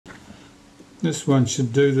This one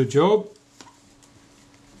should do the job.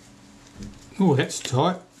 Oh, that's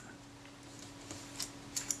tight.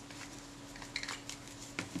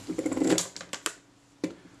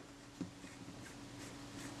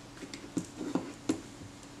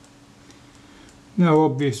 No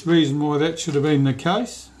obvious reason why that should have been the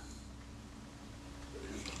case.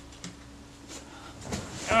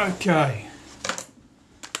 Okay,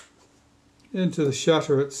 into the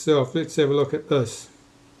shutter itself. Let's have a look at this.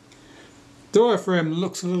 Diaphragm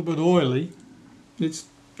looks a little bit oily. It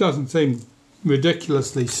doesn't seem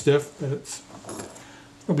ridiculously stiff, but it's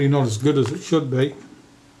probably not as good as it should be.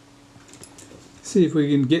 See if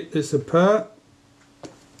we can get this apart.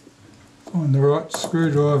 Find the right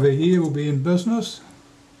screwdriver here will be in business.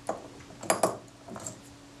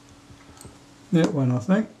 That one, I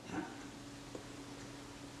think.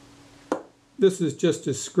 This is just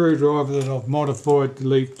a screwdriver that I've modified to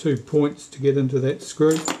leave 2 points to get into that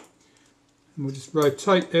screw. And we'll just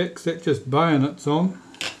rotate that because that just bayonets on.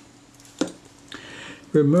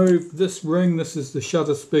 Remove this ring. This is the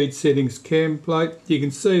shutter speed settings cam plate. You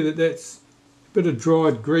can see that that's a bit of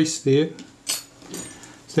dried grease there.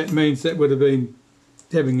 So that means that would have been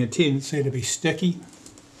having a tendency to be sticky.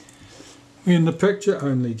 In the picture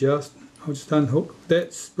only just. I'll just unhook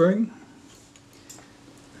that spring.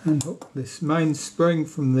 Unhook this main spring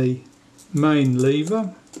from the main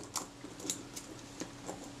lever.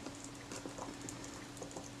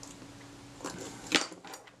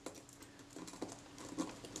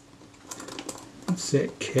 What's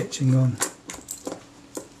that catching on?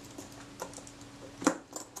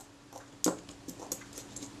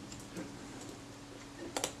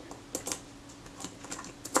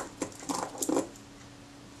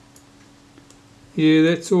 Yeah,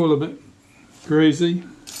 that's all a bit greasy.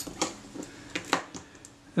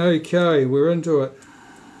 Okay, we're into it.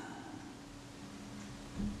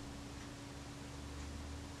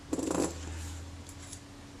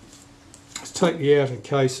 Let's take the outer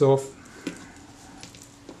case off.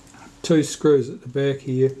 2 screws at the back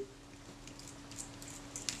here.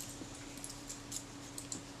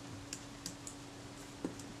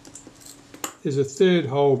 There's a 3rd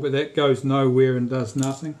hole, but that goes nowhere and does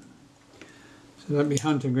nothing. So don't be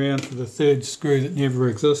hunting around for the 3rd screw that never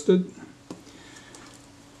existed.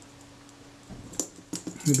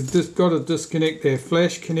 We've just got to disconnect our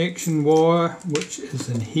flash connection wire, which is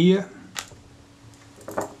in here.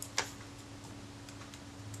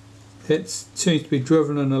 That seems to be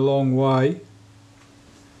driven in a long way.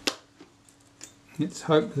 Let's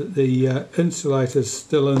hope that the insulator is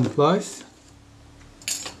still in place.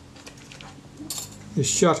 The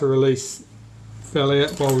shutter release fell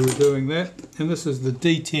out while we were doing that, and this is the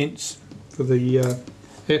detents for the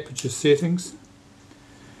aperture settings.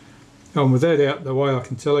 And with that out the way, I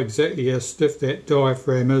can tell exactly how stiff that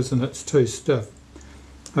diaphragm is, and it's too stiff.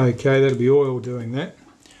 Okay, that'll be oil doing that.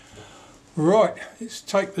 Right, let's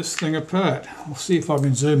take this thing apart. I'll see if I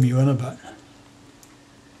can zoom you in a bit.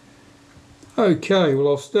 Okay, well,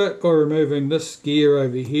 I'll start by removing this gear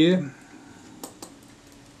over here.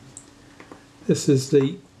 This is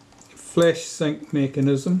the flash sync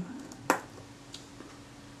mechanism.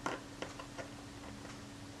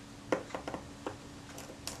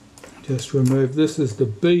 Just remove this. Is the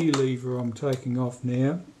B lever I'm taking off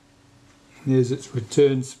now. There's its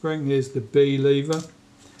return spring. There's the B lever.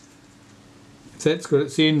 If that's got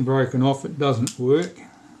its end broken off, it doesn't work.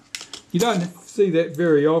 You don't see that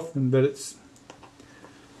very often, but it's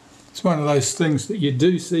one of those things that you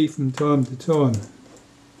do see from time to time.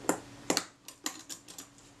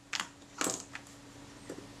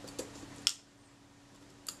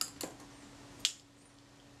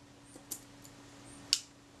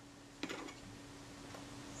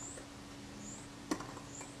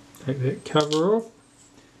 Take that cover off.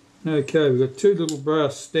 Okay, we've got 2 little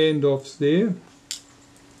brass standoffs there.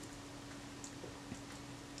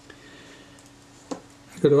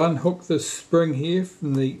 I've got to unhook this spring here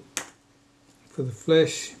from for the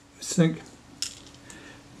flash sync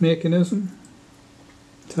mechanism.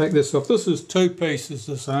 Take this off. This is 2 pieces,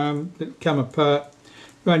 this arm, that come apart.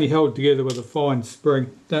 They're only held together with a fine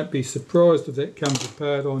spring. Don't be surprised if that comes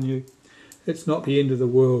apart on you. It's not the end of the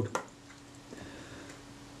world.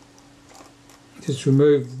 Just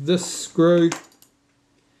remove this screw,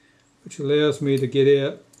 which allows me to get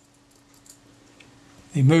out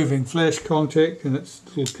the moving flash contact and its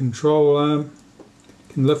little control arm.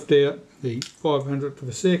 Can lift out the 500th of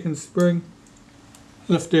a second spring,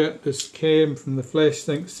 lift out this cam from the flash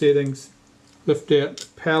sync settings, lift out the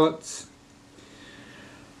pallets.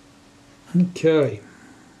 Okay,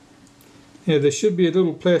 now there should be a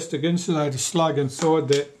little plastic insulator slug inside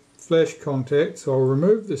that flash contact, so I'll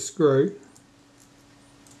remove the screw.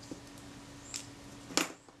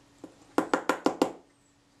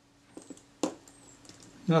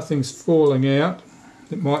 nothing's falling out.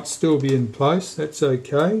 It might still be in place, that's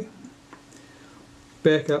okay.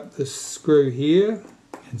 Back up this screw here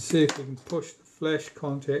and see if we can push the flash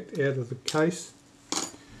contact out of the case.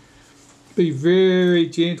 Be very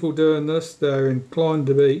gentle doing this, they're inclined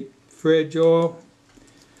to be fragile.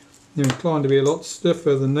 They're inclined to be a lot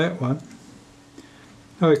stiffer than that one.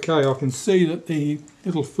 Okay, I can see that the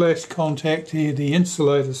little flash contact here, the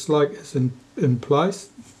insulator slate is in place,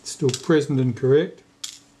 it's still present and correct.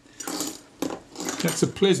 That's a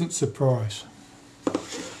pleasant surprise.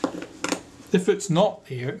 If it's not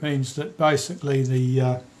there, it means that basically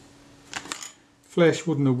the flash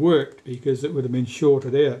wouldn't have worked because it would have been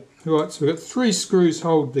shorted out. Right, so we've got 3 screws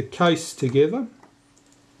hold the case together.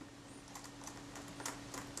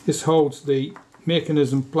 This holds the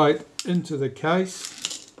mechanism plate into the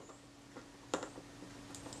case.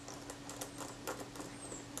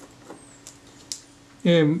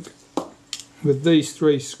 And with these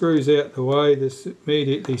 3 screws out the way, this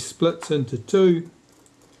immediately splits into 2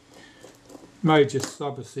 major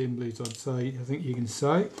sub-assemblies, I'd say, I think you can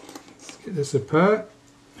say. Let's get this apart.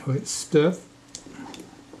 Oh, it's stiff.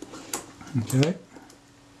 Okay.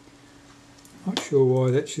 Not sure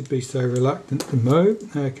why that should be so reluctant to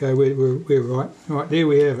move. Okay, we're right. Right, there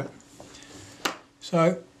we have it.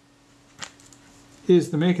 So, here's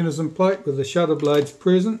the mechanism plate with the shutter blades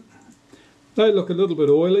present. They look a little bit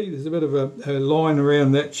oily. There's a bit of a line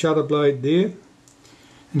around that shutter blade there.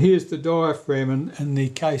 And here's the diaphragm and the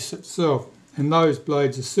case itself. And those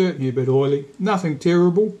blades are certainly a bit oily. Nothing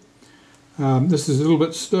terrible. This is a little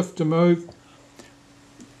bit stiff to move.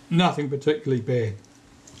 Nothing particularly bad.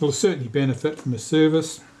 Will certainly benefit from a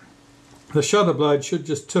service. The shutter blade should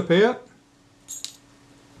just tip out.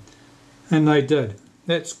 And they did.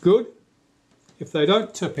 That's good. If they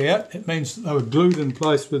don't tip out, it means that they were glued in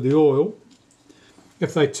place with the oil.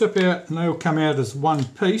 If they tip out and they'll come out as one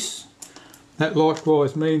piece, that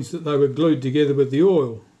likewise means that they were glued together with the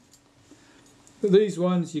oil. But these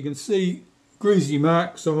ones, you can see greasy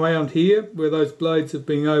marks around here where those blades have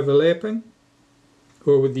been overlapping,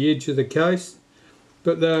 or with the edge of the case,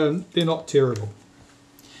 but they're not terrible.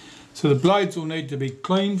 So the blades will need to be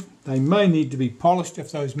cleaned. They may need to be polished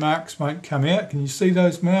if those marks won't come out. Can you see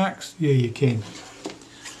those marks? Yeah, you can.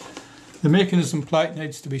 The mechanism plate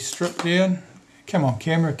needs to be stripped down. Come on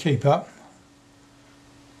camera, keep up.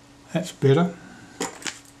 That's better.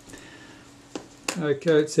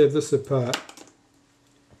 Okay, let's have this apart.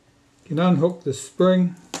 You can unhook the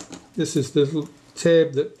spring. This is the little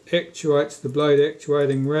tab that actuates the blade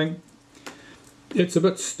actuating ring. It's a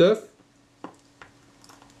bit stiff.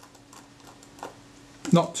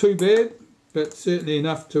 Not too bad, but certainly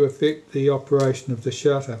enough to affect the operation of the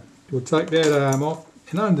shutter. We'll take that arm off,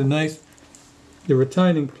 and underneath the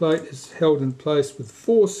retaining plate is held in place with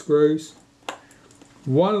 4 screws.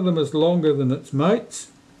 One of them is longer than its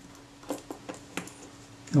mates.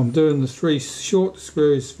 I'm doing the 3 short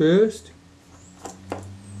screws first,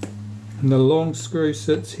 and the long screw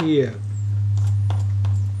sits here.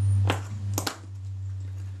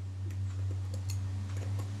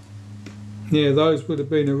 Now those would have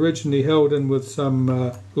been originally held in with some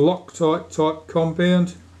Loctite type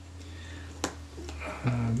compound.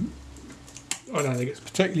 I don't think it's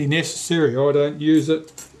particularly necessary. I don't use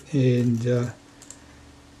it, and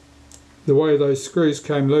the way those screws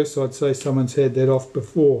came loose, I'd say someone's had that off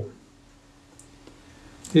before.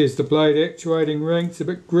 Here's the blade actuating ring. It's a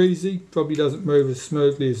bit greasy, probably doesn't move as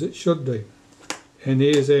smoothly as it should do. And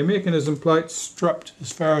here's our mechanism plate stripped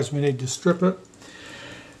as far as we need to strip it.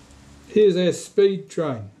 Here's our speed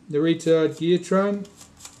train, the retard gear train.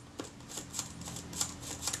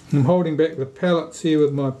 I'm holding back the pallets here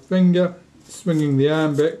with my finger, swinging the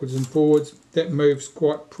arm backwards and forwards. That moves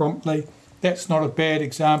quite promptly. That's not a bad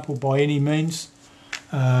example by any means.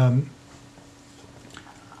 It'll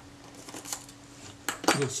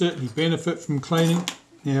certainly benefit from cleaning.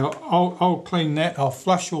 Now I'll clean that, I'll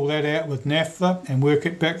flush all that out with naphtha and work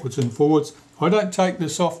it backwards and forwards. I don't take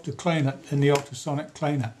this off to clean it in the ultrasonic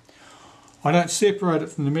cleaner. I don't separate it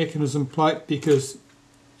from the mechanism plate because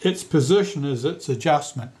its position is its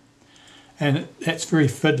adjustment, and that's very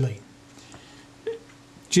fiddly.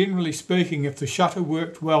 Generally speaking, if the shutter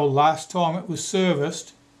worked well last time it was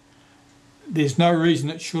serviced, there's no reason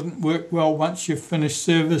it shouldn't work well once you've finished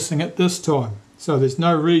servicing it this time. So there's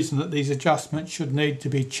no reason that these adjustments should need to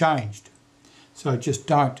be changed. So just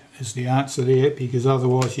don't is the answer there, because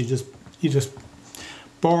otherwise you're just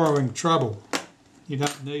borrowing trouble. You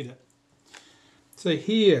don't need it. So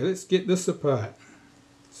here, let's get this apart.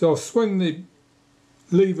 So I'll swing the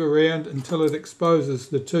lever around until it exposes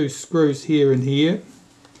the 2 screws here and here,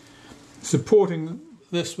 supporting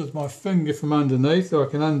this with my finger from underneath. I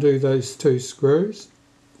can undo those two screws.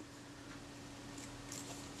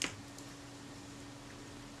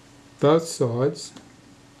 Both sides.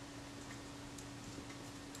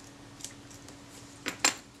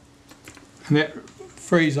 And that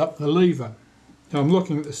frees up the lever. Now I'm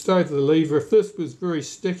looking at the state of the lever. If this was very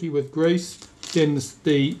sticky with grease, then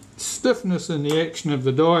the stiffness and the action of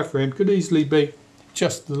the diaphragm could easily be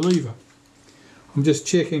just the lever. I'm just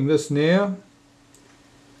checking this now,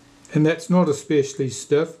 and that's not especially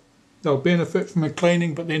stiff. They'll benefit from a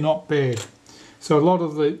cleaning, but they're not bad. So a lot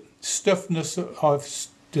of the stiffness that I've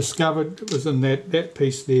discovered was in that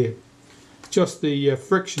piece there. Just the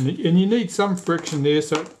friction, and you need some friction there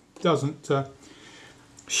so it doesn't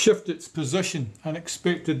shift its position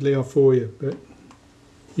unexpectedly for you, but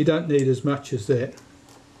you don't need as much as that.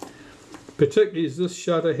 Particularly as this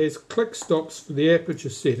shutter has click stops for the aperture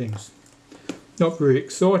settings. Not very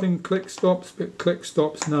exciting click stops, but click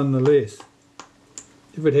stops nonetheless.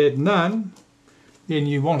 If it had none, then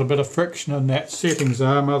you want a bit of friction in that settings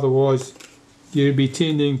arm, otherwise you'd be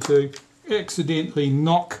tending to accidentally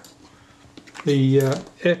knock the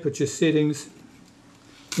aperture settings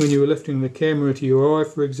when you were lifting the camera to your eye,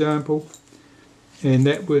 for example, and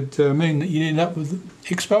that would mean that you'd end up with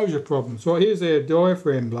exposure problems. Right, here's our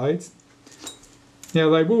diaphragm blades. Now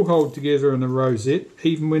they will hold together in a rosette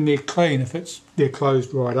even when they're clean, if they're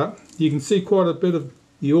closed right up. You can see quite a bit of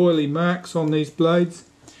the oily marks on these blades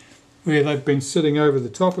where they've been sitting over the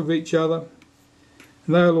top of each other,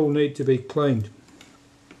 and they'll all need to be cleaned.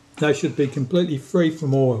 They should be completely free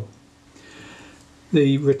from oil.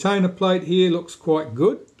 The retainer plate here looks quite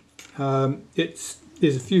good. There's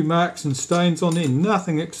a few marks and stains on there,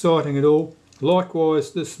 nothing exciting at all.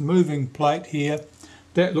 Likewise, this moving plate here,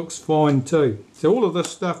 that looks fine too. So all of this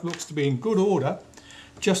stuff looks to be in good order,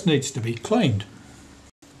 just needs to be cleaned.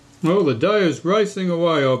 Well, the day is racing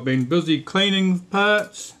away. I've been busy cleaning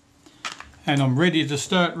parts and I'm ready to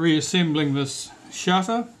start reassembling this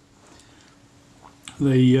shutter.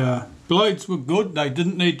 The blades were good, they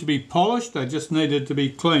didn't need to be polished, they just needed to be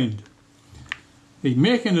cleaned. The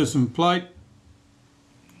mechanism plate,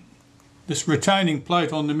 this retaining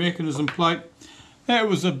plate on the mechanism plate, that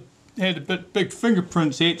was had a bit big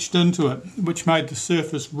fingerprints etched into it, which made the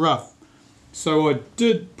surface rough. So I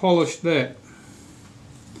did polish that.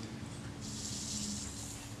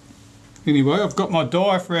 Anyway, I've got my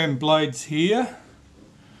diaphragm blades here.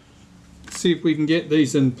 Let's see if we can get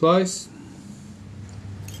these in place.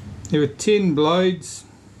 There are 10 blades.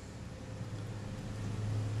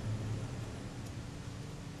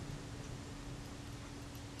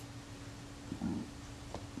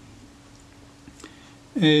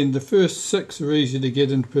 And the first 6 are easy to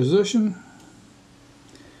get into position.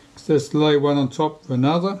 Just lay one on top of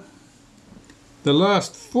another. The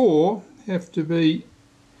last 4 have to be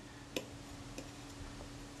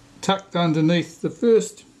tucked underneath the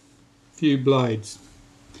first few blades,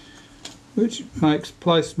 which makes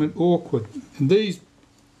placement awkward. And these,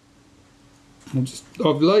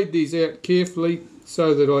 I've laid these out carefully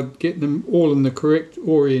so that I'd get them all in the correct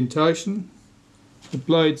orientation. The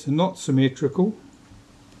blades are not symmetrical.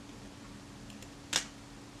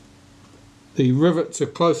 The rivets are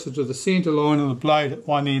closer to the centre line of the blade at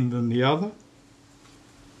one end than the other.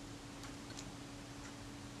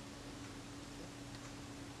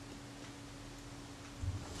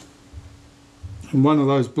 And one of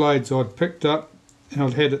those blades I'd picked up and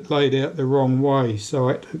I'd had it laid out the wrong way, so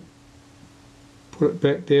I had to put it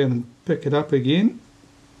back down and pick it up again.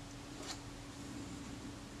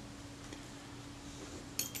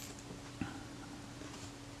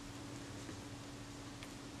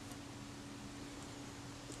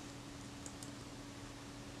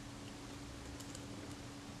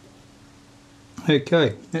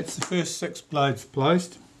 Okay, that's the first 6 blades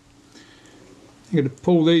placed. I'm going to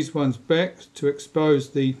pull these ones back to expose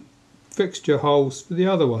the fixture holes for the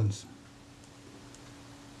other ones.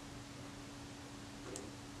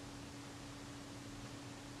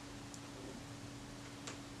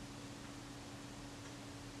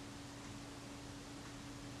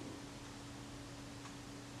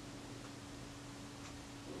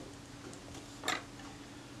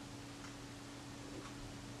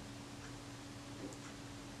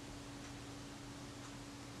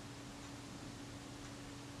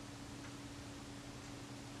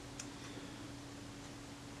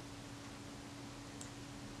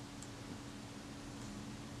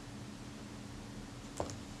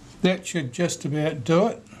 That should just about do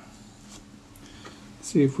it.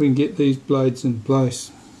 See if we can get these blades in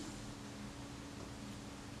place.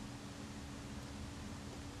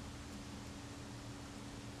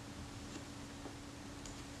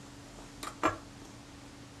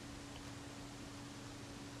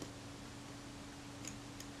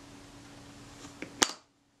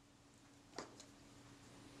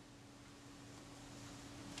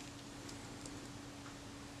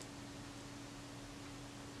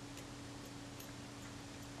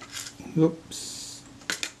 Oops.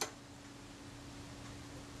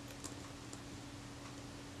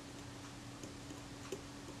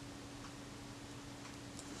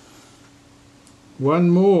 One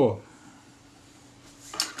more.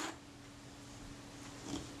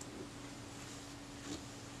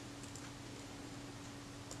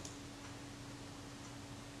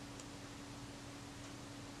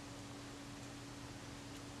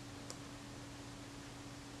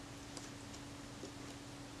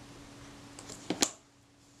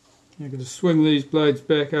 I'm going to swing these blades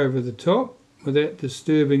back over the top without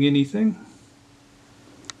disturbing anything.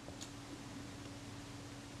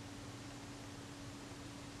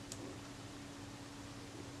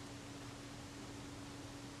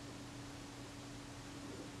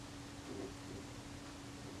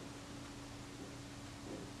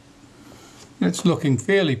 It's looking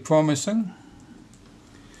fairly promising.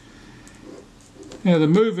 Now the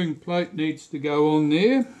moving plate needs to go on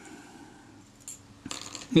there.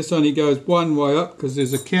 This only goes one way up because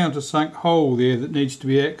there's a countersunk hole there that needs to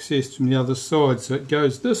be accessed from the other side, so it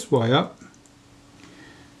goes this way up.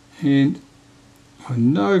 And I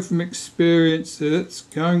know from experience that it's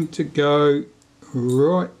going to go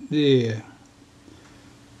right there.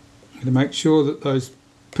 I'm going to make sure that those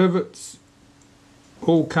pivots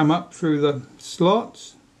all come up through the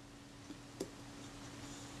slots.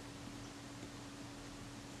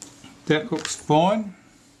 That looks fine.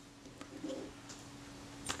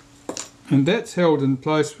 And that's held in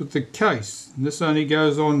place with the case. And this only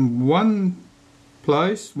goes on one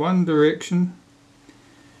place, one direction.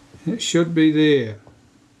 And it should be there.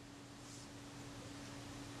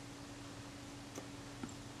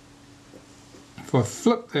 If I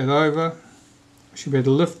flip that over, I should be able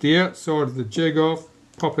to lift the outside of the jig off,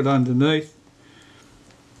 pop it underneath,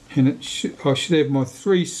 and I should have my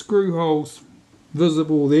 3 screw holes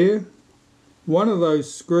visible there. One of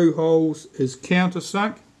those screw holes is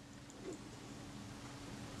countersunk,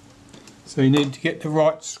 so you need to get the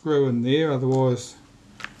right screw in there, otherwise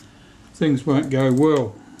things won't go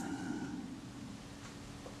well.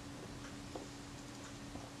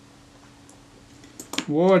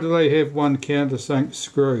 Why do they have one countersunk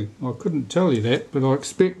screw? I couldn't tell you that, but I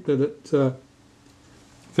expect that at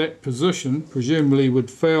that position presumably would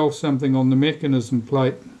foul something on the mechanism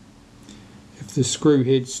plate if the screw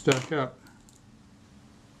head stuck up.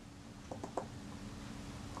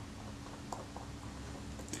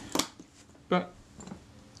 But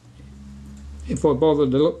if I bother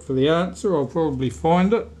to look for the answer, I'll probably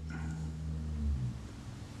find it.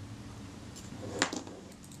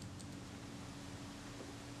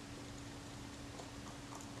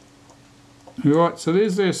 Right, so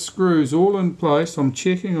there's their screws all in place. I'm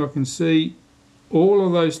checking, I can see all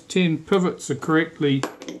of those 10 pivots are correctly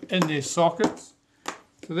in their sockets.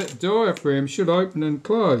 So that diaphragm should open and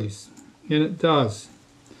close, and it does.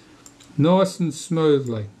 Nice and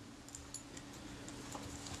smoothly.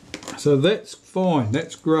 So that's fine,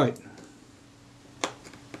 that's great.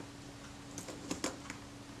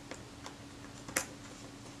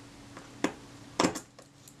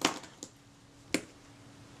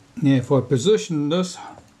 Now if I position this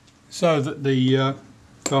so that the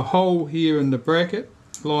hole here in the bracket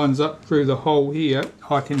lines up through the hole here,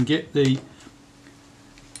 I can get the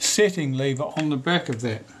setting lever on the back of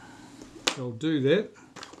that. So I'll do that.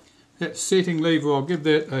 That setting lever, I'll give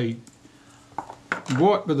that a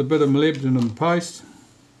wipe with a bit of molybdenum paste,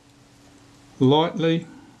 lightly.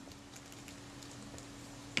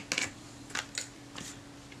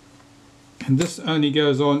 And this only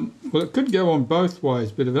goes on, well, it could go on both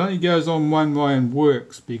ways, but it only goes on one way and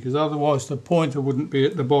works, because otherwise the pointer wouldn't be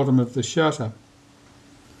at the bottom of the shutter.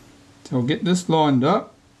 So I'll get this lined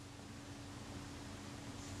up.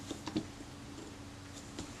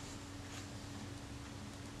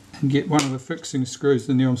 And get one of the fixing screws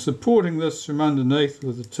in there. I'm supporting this from underneath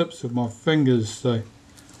with the tips of my fingers so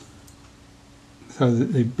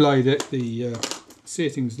that the blade at the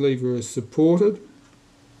settings lever is supported.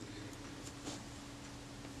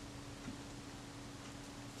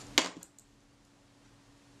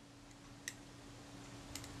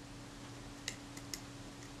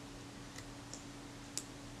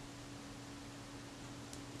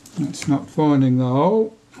 It's not finding the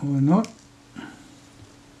hole, why not?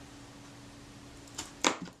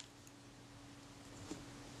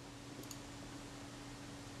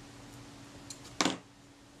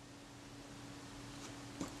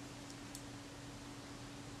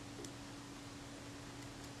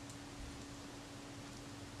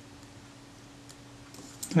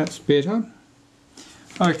 That's better.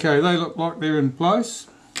 Okay, they look like they're in place.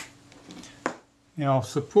 Now I'll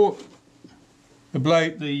support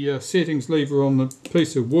the settings lever on the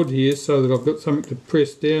piece of wood here so that I've got something to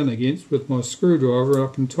press down against with my screwdriver.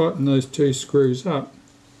 I can tighten those two screws up.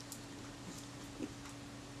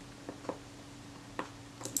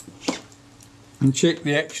 And check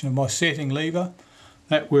the action of my setting lever.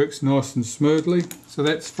 That works nice and smoothly, so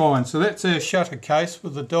that's fine. So that's our shutter case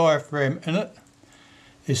with the diaphragm in it,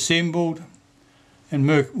 assembled and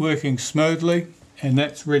working smoothly, and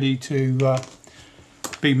that's ready to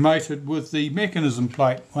be mated with the mechanism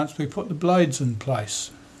plate once we put the blades in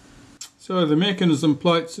place. So the mechanism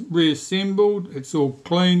plate's reassembled, it's all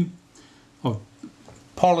clean. I've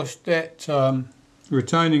polished that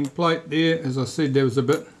retaining plate there. As I said, there was a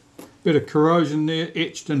bit of corrosion there,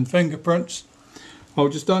 etched in fingerprints. I'll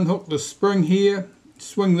just unhook the spring here,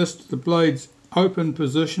 swing this to the blade's open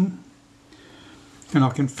position, and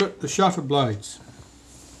I can fit the shutter blades.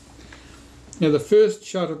 Now the first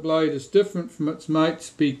shutter blade is different from its mates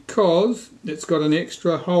because it's got an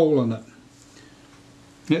extra hole in it.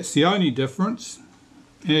 That's the only difference,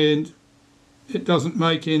 and it doesn't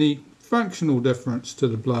make any functional difference to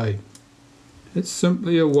the blade. It's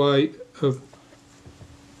simply a way of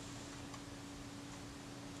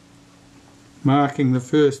marking the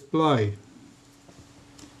first blade.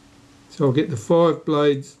 So I'll get the 5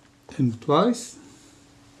 blades in place.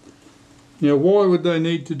 Now why would they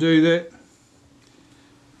need to do that?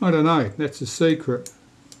 I don't know, that's a secret.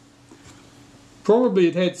 Probably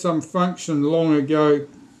it had some function long ago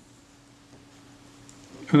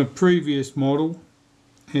in a previous model,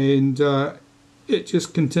 and it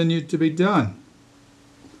just continued to be done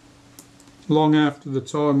long after the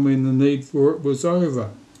time when the need for it was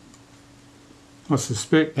over. I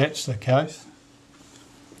suspect that's the case.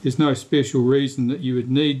 There's no special reason that you would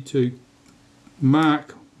need to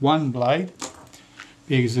mark one blade,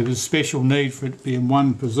 because there's a special need for it to be in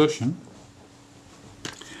one position.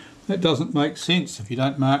 That doesn't make sense if you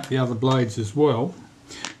don't mark the other blades as well.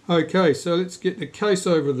 Okay, so let's get the case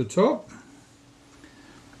over the top.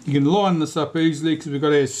 You can line this up easily because we've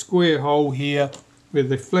got our square hole here where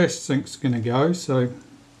the flash sink's going to go, so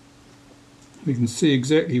we can see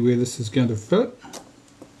exactly where this is going to fit.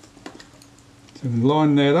 So we can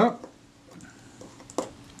line that up.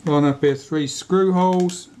 Line up our 3 screw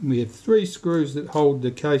holes. We have 3 screws that hold the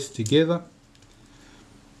case together.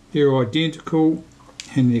 They're identical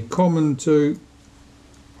and they're common to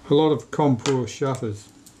a lot of Compur shutters.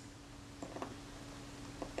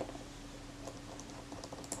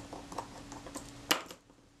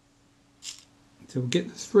 So we'll get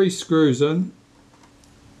the 3 screws in,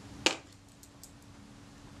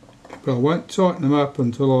 but I won't tighten them up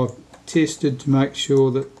until I've tested to make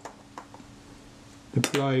sure that the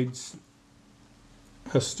blades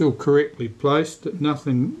are still correctly placed, that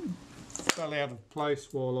nothing fell out of place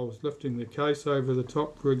while I was lifting the case over the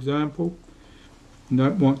top, for example. You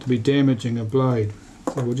don't want to be damaging a blade.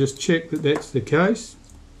 So we'll just check that that's the case.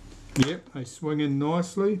 Yep, they swing in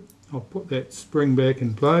nicely. I'll put that spring back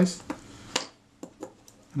in place,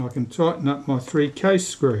 and I can tighten up my 3 case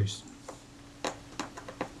screws.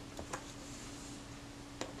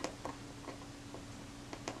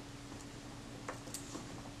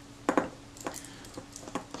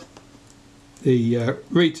 The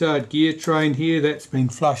retard gear train here, that's been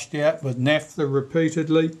flushed out with naphtha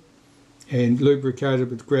repeatedly and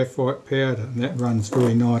lubricated with graphite powder, and that runs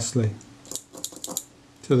very nicely.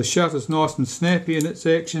 So the shutter's nice and snappy in its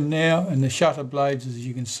action now, and the shutter blades, as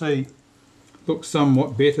you can see, look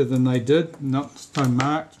somewhat better than they did, not so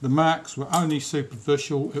marked. The marks were only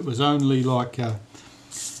superficial, it was only like a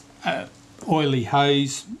oily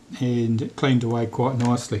haze, and it cleaned away quite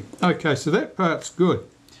nicely. Okay, so that part's good.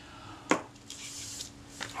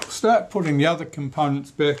 Start putting the other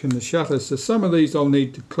components back in the shutter. So some of these I'll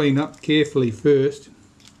need to clean up carefully first.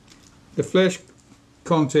 The flash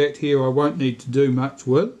contact here I won't need to do much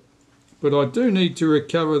with, but I do need to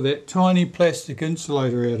recover that tiny plastic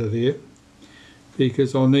insulator out of there,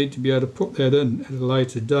 because I'll need to be able to put that in at a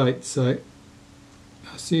later date. So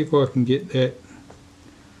I'll see if I can get that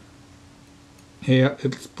out.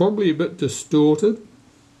 It's probably a bit distorted.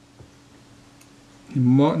 You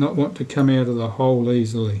might not want to come out of the hole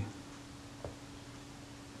easily.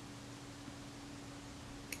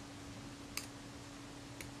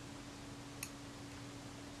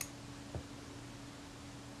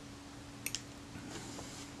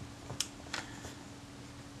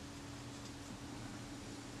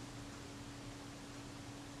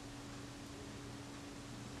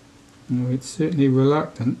 No, it's certainly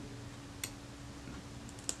reluctant.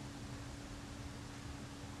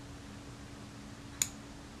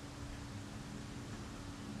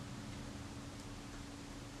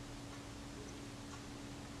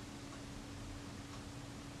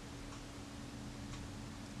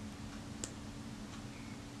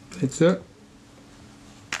 That's it.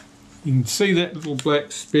 You can see that little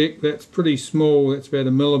black speck, that's pretty small, that's about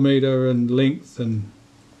 1 millimetre in length and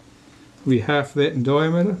probably half that in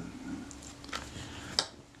diameter.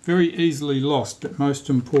 Very easily lost, but most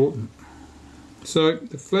important. So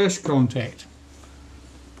the flash contact.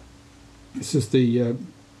 This is the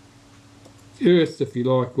earth, if you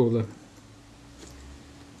like, or the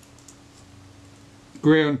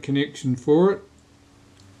ground connection for it.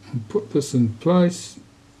 And put this in place.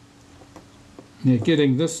 Now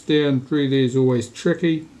getting this down through there is always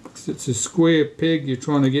tricky because it's a square peg, you're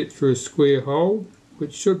trying to get through a square hole,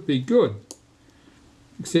 which should be good,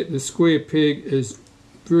 except the square peg is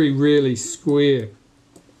very rarely square.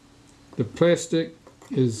 The plastic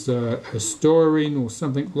is a styrene or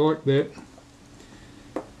something like that.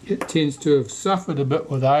 It tends to have suffered a bit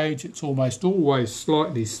with age. It's almost always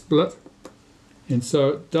slightly split, and so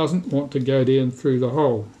it doesn't want to go down through the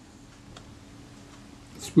hole.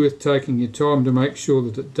 It's worth taking your time to make sure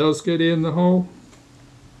that it does go down the hole,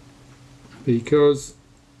 because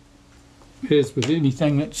as with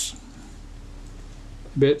anything that's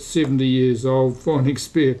about 70 years old, finding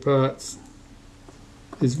spare parts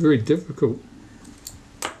is very difficult,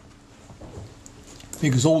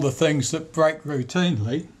 because all the things that break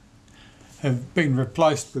routinely have been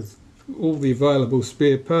replaced with all the available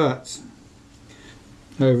spare parts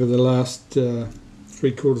over the last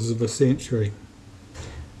 3/4 of a century.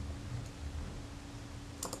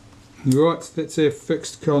 Right, so that's our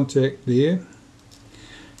fixed contact there,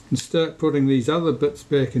 and start putting these other bits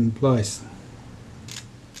back in place.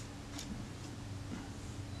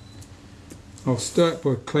 I'll start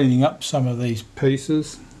by cleaning up some of these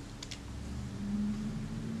pieces.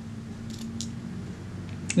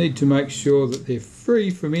 Need to make sure that they're free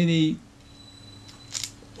from any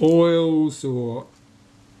oils or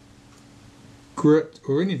grit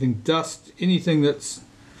or anything, dust, anything that's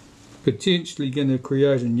potentially going to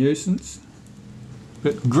create a nuisance.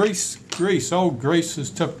 But grease, old grease is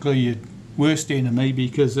typically your worst enemy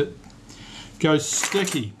because it goes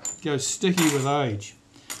sticky with age,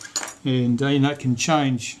 and it can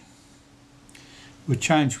change, would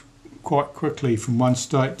change quite quickly from one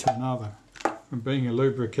state to another, from being a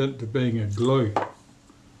lubricant to being a glue.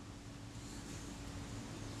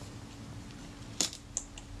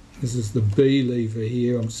 This is the B lever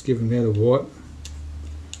here, I'm just giving that a wipe.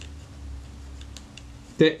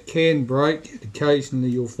 That can break. Occasionally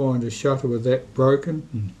you'll find a shutter with that broken,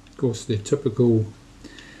 and of course the typical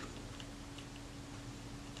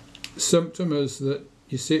symptom is that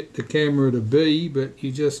you set the camera to B, but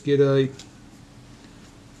you just get a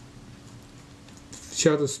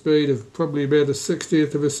shutter speed of probably about a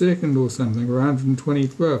 60th of a second or something, or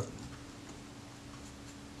 125th.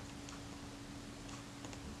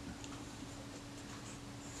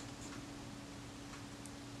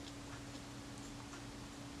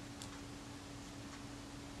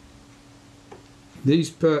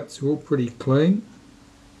 These parts are all pretty clean,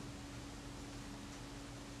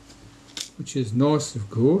 which is nice, of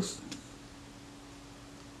course.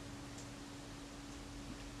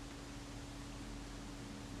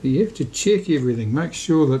 But you have to check everything, make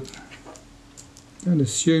sure that, don't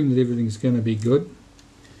assume that everything's going to be good.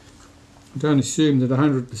 Don't assume that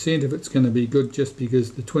 100% of it's going to be good just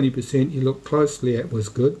because the 20% you look closely at was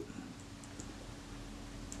good.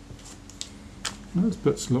 Those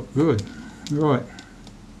bits look good. Right,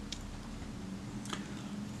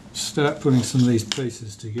 start putting some of these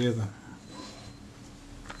pieces together.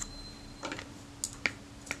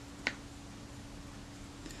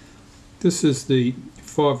 This is the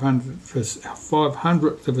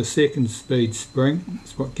 500th of a second speed spring.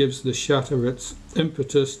 It's what gives the shutter its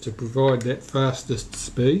impetus to provide that fastest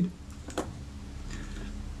speed.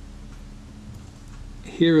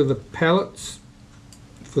 Here are the pallets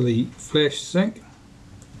for the flash sink.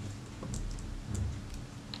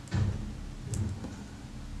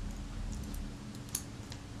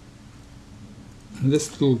 And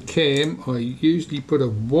this little cam, I usually put a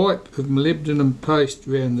wipe of molybdenum paste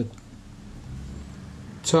around the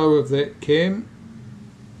toe of that cam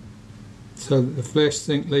so that the flash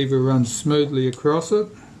sink lever runs smoothly across it.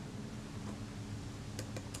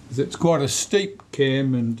 Because it's quite a steep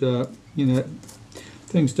cam, and you know,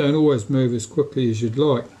 things don't always move as quickly as you'd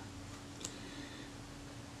like.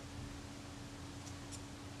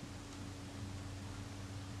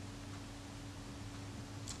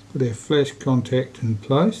 Put our flash contact in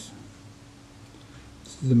place.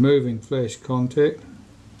 This is the moving flash contact,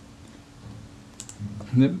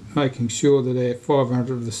 and then making sure that our 500th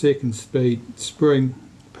of a second speed spring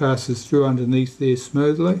passes through underneath there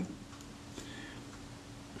smoothly,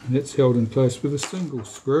 and that's held in place with a single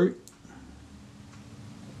screw.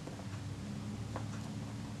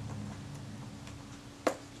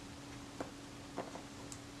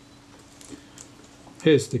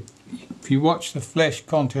 if you watch the flash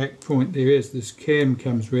contact point there, as this cam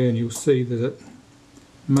comes round, you'll see that it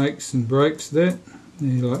makes and breaks that,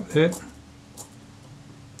 there, like that.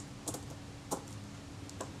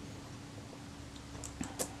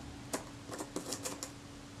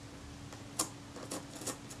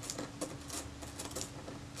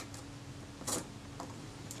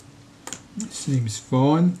 It seems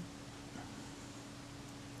fine.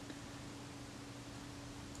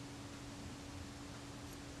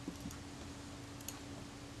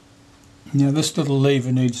 Now this little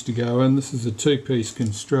lever needs to go in. This is a two-piece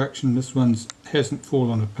construction. This one hasn't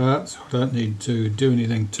fallen apart, so I don't need to do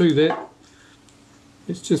anything to that.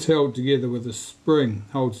 It's just held together with a spring.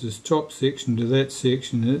 Holds this top section to that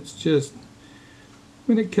section, and it's just,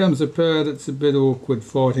 when it comes apart, it's a bit awkward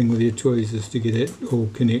fighting with your tweezers to get it all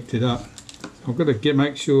connected up. I've got to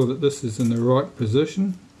make sure that this is in the right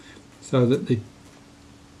position so that the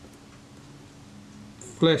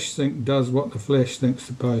flash sink does what the flash sink's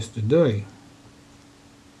supposed to do.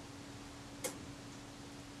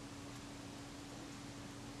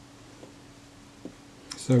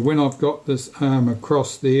 So when I've got this arm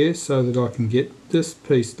across there so that I can get this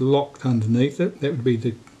piece locked underneath it, that would be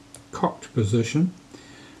the cocked position.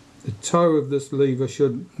 The toe of this lever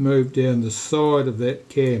should move down the side of that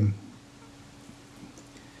cam,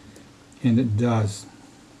 and it does.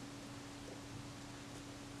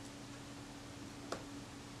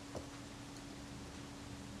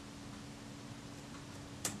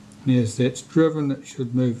 And as that's driven, it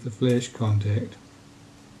should move the flash contact.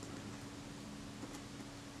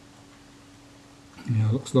 Now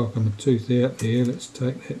it looks like I'm a tooth out there. Let's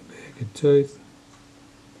take that back a tooth.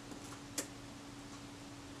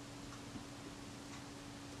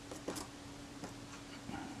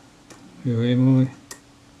 Where am I?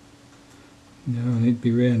 No, I need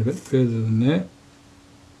to be round a bit further than that.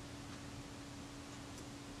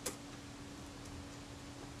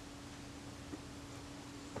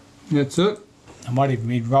 That's it. I might even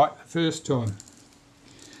be right the first time.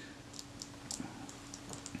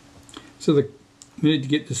 So we need to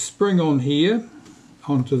get the spring on here,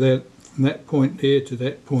 onto that, from that point there to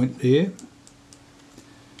that point there.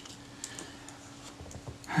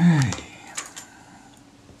 Hey.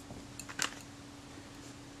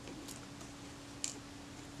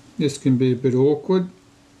 This can be a bit awkward.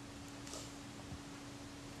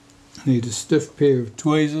 I need a stiff pair of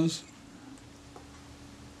tweezers.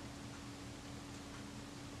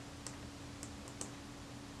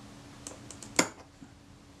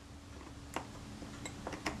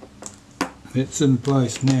 It's in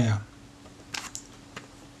place now.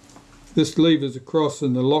 This lever's across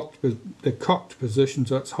in the cocked position,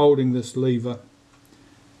 so it's holding this lever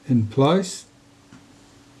in place.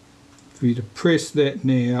 For you to press that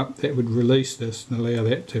now up, that would release this and allow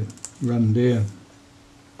that to run down,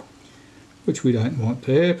 which we don't want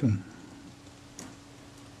to happen.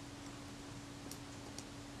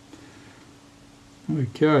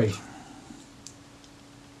 Okay.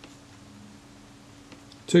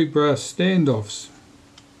 Two brass standoffs,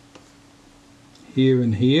 here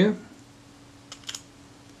and here,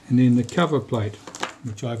 and then the cover plate,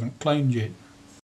 which I haven't cleaned yet.